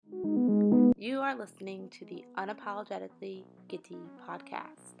You are listening to the Unapologetically Gitty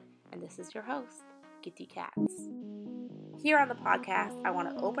podcast, and this is your host, Gitty Cats. Here on the podcast, I want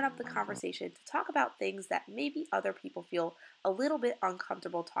to open up the conversation to talk about things that maybe other people feel a little bit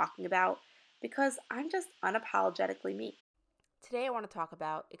uncomfortable talking about because I'm just unapologetically me. Today, I want to talk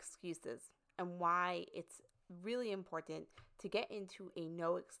about excuses and why it's really important to get into a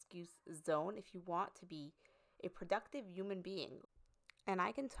no excuse zone if you want to be a productive human being. And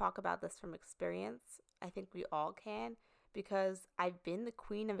I can talk about this from experience. I think we all can because I've been the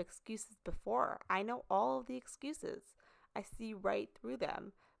queen of excuses before. I know all of the excuses. I see right through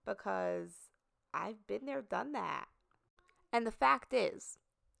them because I've been there, done that. And the fact is,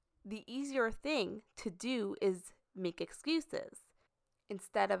 the easier thing to do is make excuses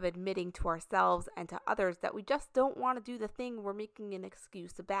instead of admitting to ourselves and to others that we just don't want to do the thing we're making an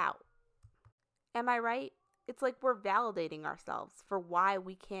excuse about. Am I right? It's like we're validating ourselves for why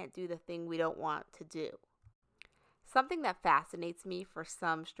we can't do the thing we don't want to do. Something that fascinates me for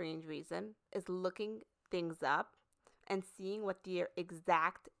some strange reason is looking things up and seeing what the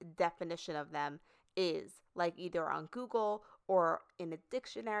exact definition of them is, like either on Google or in a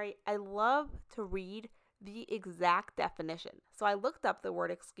dictionary. I love to read the exact definition. So I looked up the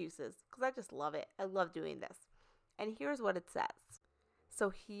word excuses because I just love it. I love doing this. And here's what it says. So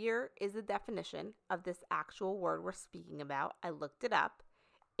here is the definition of this actual word we're speaking about. I looked it up.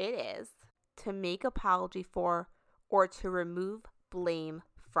 It is to make apology for or to remove blame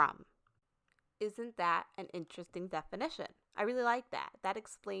from. Isn't that an interesting definition? I really like that. That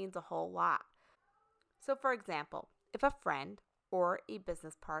explains a whole lot. So for example, if a friend or a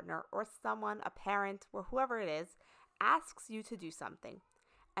business partner or someone, a parent or whoever it is, asks you to do something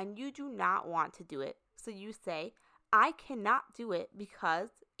and you do not want to do it, so you say, I cannot do it because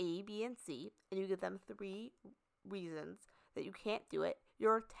A, B, and C, and you give them 3 reasons that you can't do it.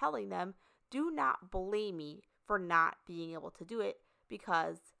 You're telling them, do not blame me for not being able to do it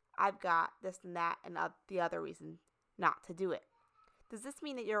because I've got this and that and the other reason not to do it. Does this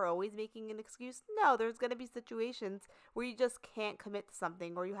mean that you're always making an excuse? No, there's going to be situations where you just can't commit to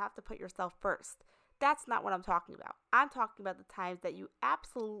something or you have to put yourself first. That's not what I'm talking about. I'm talking about the times that you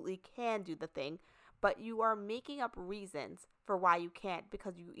absolutely can do the thing, but you are making up reasons for why you can't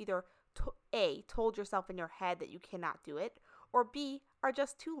because you either A, told yourself in your head that you cannot do it, or B, are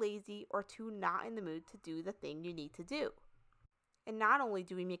just too lazy or too not in the mood to do the thing you need to do. And not only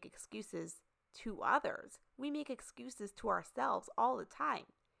do we make excuses to others, we make excuses to ourselves all the time.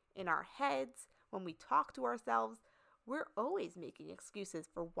 In our heads, when we talk to ourselves, we're always making excuses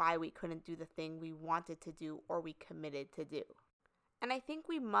for why we couldn't do the thing we wanted to do or we committed to do. And I think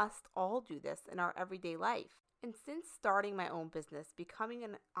we must all do this in our everyday life. And since starting my own business, becoming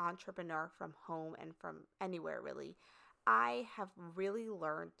an entrepreneur from home and from anywhere really, I have really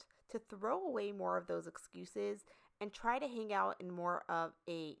learned to throw away more of those excuses and try to hang out in more of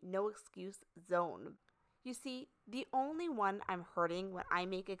a no excuse zone. You see, the only one I'm hurting when I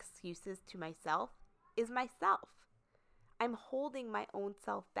make excuses to myself is myself. I'm holding my own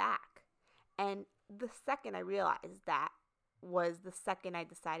self back. And the second I realized that was the second I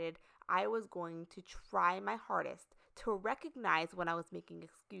decided I was going to try my hardest to recognize when I was making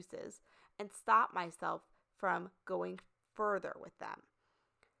excuses and stop myself from going further with them.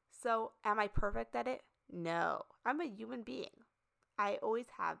 So, am I perfect at it? No. I'm a human being. I always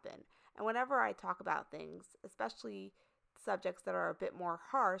have been. And whenever I talk about things, especially subjects that are a bit more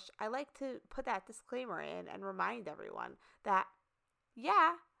harsh, I like to put that disclaimer in and remind everyone that,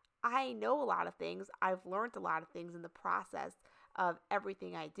 yeah, I know a lot of things. I've learned a lot of things in the process of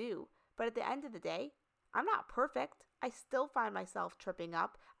everything I do. But at the end of the day, I'm not perfect. I still find myself tripping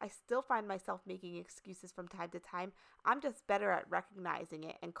up. I still find myself making excuses from time to time. I'm just better at recognizing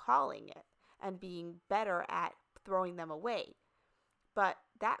it and calling it and being better at throwing them away. But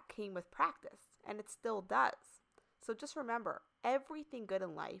that came with practice, and it still does. So just remember, everything good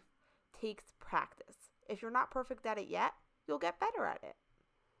in life takes practice. If you're not perfect at it yet, you'll get better at it.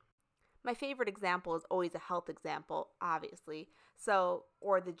 My favorite example is always a health example, obviously. So,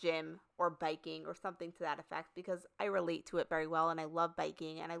 or the gym or biking or something to that effect because I relate to it very well and I love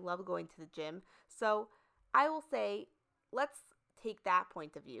biking and I love going to the gym. So I will say, let's take that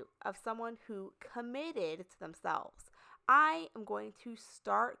point of view of someone who committed to themselves. I am going to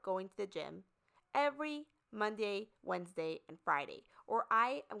start going to the gym every Monday, Wednesday, and Friday. Or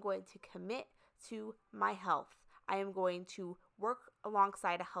I am going to commit to my health. I am going to work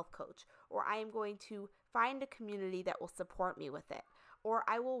alongside a health coach, or I am going to find a community that will support me with it, or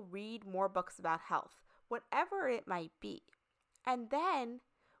I will read more books about health, whatever it might be. And then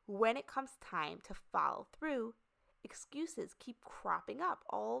when it comes time to follow through, excuses keep cropping up,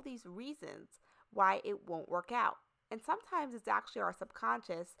 all these reasons why it won't work out. And sometimes it's actually our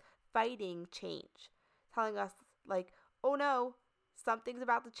subconscious fighting change, telling us like, oh no, something's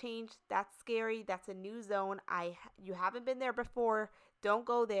about to change. That's scary. That's a new zone. You haven't been there before. Don't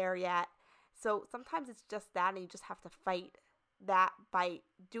go there yet. So sometimes it's just that, and you just have to fight that by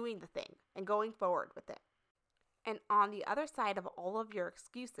doing the thing and going forward with it. And on the other side of all of your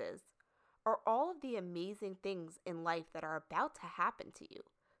excuses are all of the amazing things in life that are about to happen to you.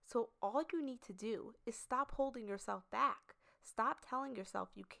 So all you need to do is stop holding yourself back. Stop telling yourself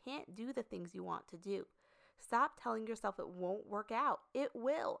you can't do the things you want to do. Stop telling yourself it won't work out. It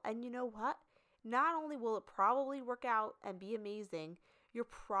will. And you know what? Not only will it probably work out and be amazing, you're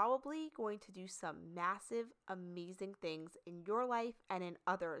probably going to do some massive, amazing things in your life and in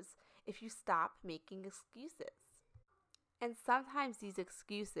others if you stop making excuses. And sometimes these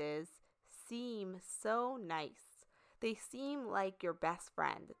excuses seem so nice. They seem like your best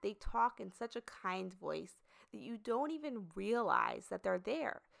friend. They talk in such a kind voice that you don't even realize that they're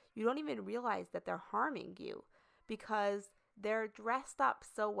there. You don't even realize that they're harming you because they're dressed up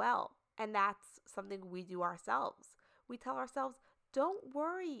so well. And that's something we do ourselves. We tell ourselves, don't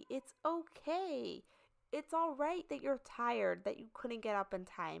worry, it's okay. It's all right that you're tired, that you couldn't get up in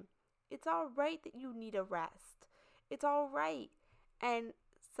time. It's all right that you need a rest. It's all right. And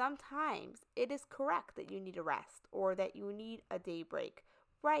sometimes it is correct that you need a rest or that you need a day break.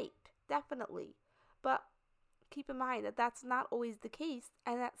 Right, definitely. But keep in mind that that's not always the case,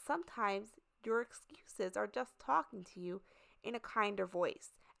 and that sometimes your excuses are just talking to you in a kinder voice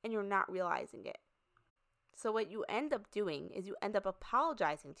and you're not realizing it. So what you end up doing is you end up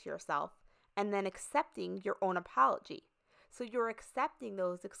apologizing to yourself and then accepting your own apology. So you're accepting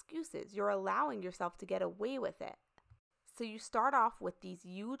those excuses. You're allowing yourself to get away with it. So you start off with these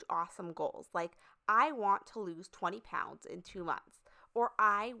huge, awesome goals like, I want to lose 20 pounds in 2 months, or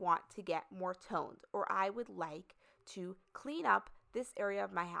I want to get more toned, or I would like to clean up this area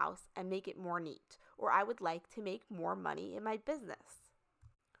of my house and make it more neat, or I would like to make more money in my business,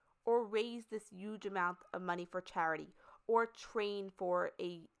 or raise this huge amount of money for charity, or train for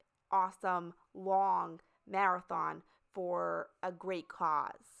a awesome long marathon for a great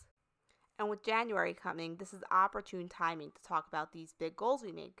cause. And with January coming, this is opportune timing to talk about these big goals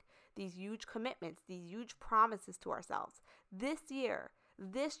we make, these huge commitments, these huge promises to ourselves. This year,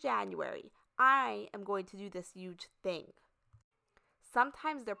 this January, I am going to do this huge thing.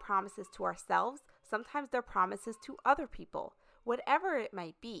 Sometimes they're promises to ourselves, sometimes they're promises to other people, whatever it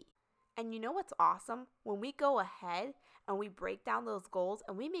might be. And you know what's awesome? When we go ahead and we break down those goals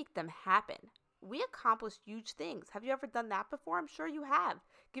and we make them happen, we accomplish huge things. Have you ever done that before? I'm sure you have.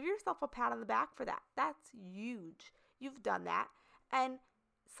 Give yourself a pat on the back for that. That's huge. You've done that. And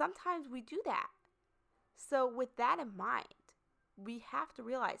sometimes we do that. So with that in mind, we have to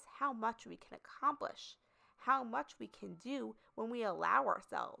realize how much we can accomplish, how much we can do when we allow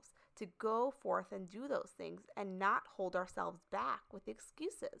ourselves to go forth and do those things and not hold ourselves back with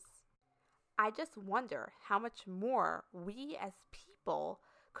excuses. I just wonder how much more we as people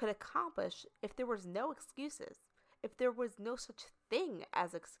could accomplish if there was no excuses, if there was no such thing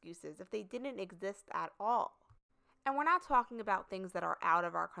as excuses, if they didn't exist at all. And we're not talking about things that are out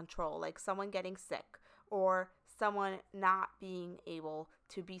of our control, like someone getting sick or someone not being able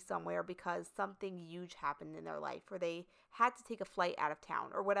to be somewhere because something huge happened in their life, or they had to take a flight out of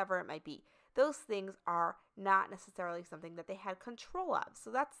town, or whatever it might be. Those things are not necessarily something that they had control of. So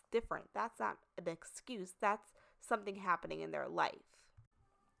that's different. That's not an excuse. That's something happening in their life.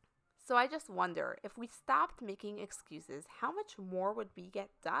 So I just wonder, if we stopped making excuses, how much more would we get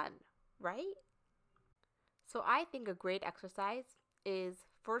done, right? So I think a great exercise is,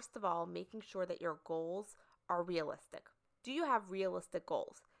 first of all, making sure that your goals are realistic. Do you have realistic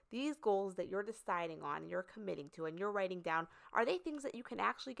goals? These goals that you're deciding on, you're committing to, and you're writing down, are they things that you can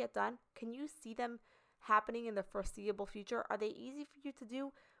actually get done? Can you see them happening in the foreseeable future? Are they easy for you to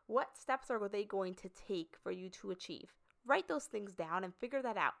do? What steps are they going to take for you to achieve? Write those things down and figure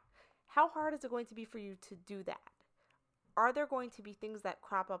that out. How hard is it going to be for you to do that? Are there going to be things that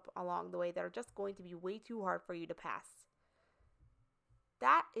crop up along the way that are just going to be way too hard for you to pass?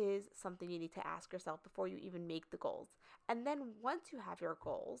 That is something you need to ask yourself before you even make the goals. And then once you have your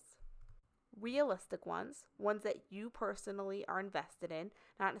goals, realistic ones that you personally are invested in,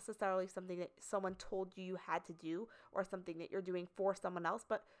 not necessarily something that someone told you had to do or something that you're doing for someone else,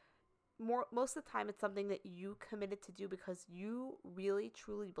 but most of the time it's something that you committed to do because you really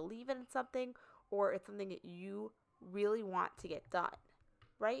truly believe in something, or it's something that you really want to get done,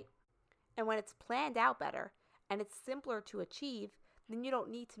 right? And when it's planned out better and it's simpler to achieve, then you don't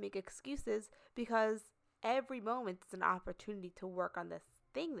need to make excuses because every moment is an opportunity to work on this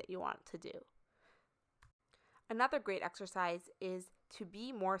thing that you want to do. Another great exercise is to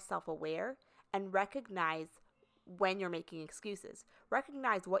be more self-aware and recognize when you're making excuses.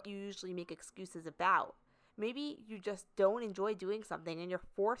 Recognize what you usually make excuses about. Maybe you just don't enjoy doing something and you're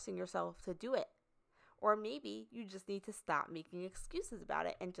forcing yourself to do it. Or maybe you just need to stop making excuses about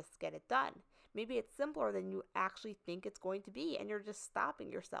it and just get it done. Maybe it's simpler than you actually think it's going to be and you're just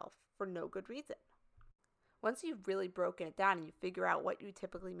stopping yourself for no good reason. Once you've really broken it down and you figure out what you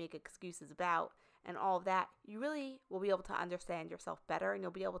typically make excuses about and all of that, you really will be able to understand yourself better, and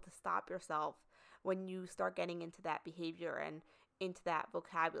you'll be able to stop yourself when you start getting into that behavior and into that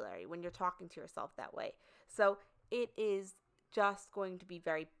vocabulary when you're talking to yourself that way. So it is just going to be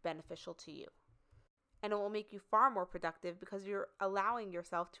very beneficial to you. And it will make you far more productive because you're allowing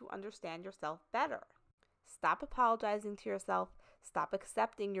yourself to understand yourself better. Stop apologizing to yourself. Stop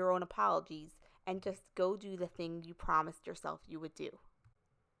accepting your own apologies. And just go do the thing you promised yourself you would do.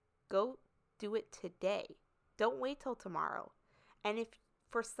 Go do it today. Don't wait till tomorrow. And if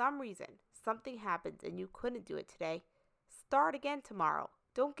for some reason something happens and you couldn't do it today, start again tomorrow.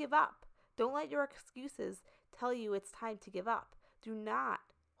 Don't give up. Don't let your excuses tell you it's time to give up. Do not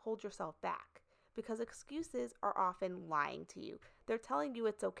hold yourself back, because excuses are often lying to you. They're telling you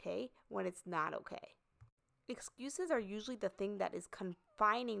it's okay when it's not okay. Excuses are usually the thing that is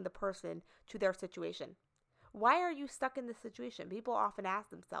confining the person to their situation. Why are you stuck in this situation? People often ask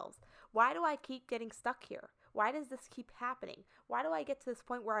themselves, why do I keep getting stuck here? Why does this keep happening? Why do I get to this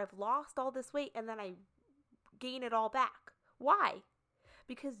point where I've lost all this weight and then I gain it all back? Why?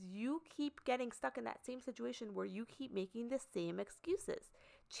 Because you keep getting stuck in that same situation where you keep making the same excuses.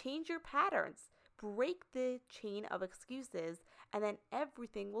 Change your patterns. Break the chain of excuses, and then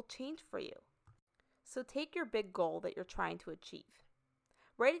everything will change for you. So take your big goal that you're trying to achieve.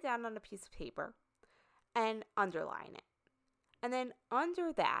 Write it down on a piece of paper and underline it. And then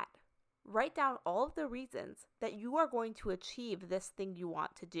under that, write down all of the reasons that you are going to achieve this thing you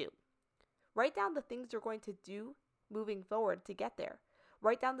want to do. Write down the things you're going to do moving forward to get there.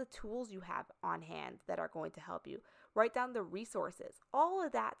 Write down the tools you have on hand that are going to help you. Write down the resources, all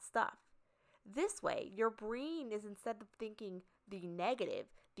of that stuff. This way, your brain is, instead of thinking the negative,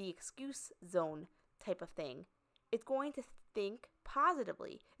 the excuse zone type of thing, it's going to think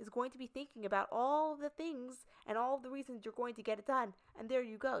positively. It's going to be thinking about all the things and all the reasons you're going to get it done. And there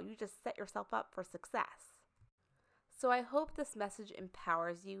you go. You just set yourself up for success. So I hope this message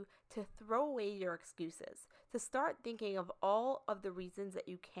empowers you to throw away your excuses, to start thinking of all of the reasons that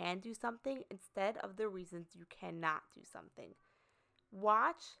you can do something instead of the reasons you cannot do something.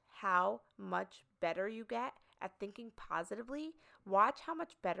 Watch how much better you get at thinking positively. Watch how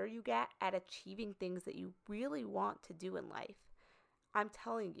much better you get at achieving things that you really want to do in life. I'm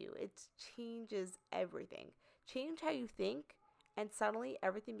telling you, it changes everything. Change how you think, and suddenly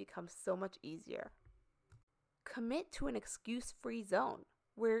everything becomes so much easier. Commit to an excuse-free zone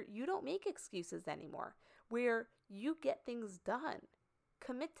where you don't make excuses anymore, where you get things done.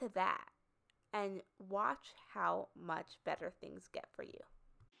 Commit to that and watch how much better things get for you.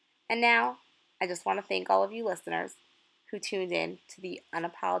 And now, I just want to thank all of you listeners who tuned in to the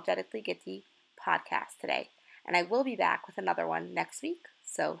Unapologetically Gitty podcast today. And I will be back with another one next week,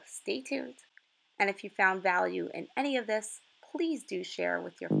 so stay tuned. And if you found value in any of this, please do share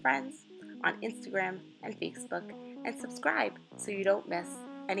with your friends on Instagram and Facebook, and subscribe so you don't miss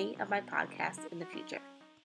any of my podcasts in the future.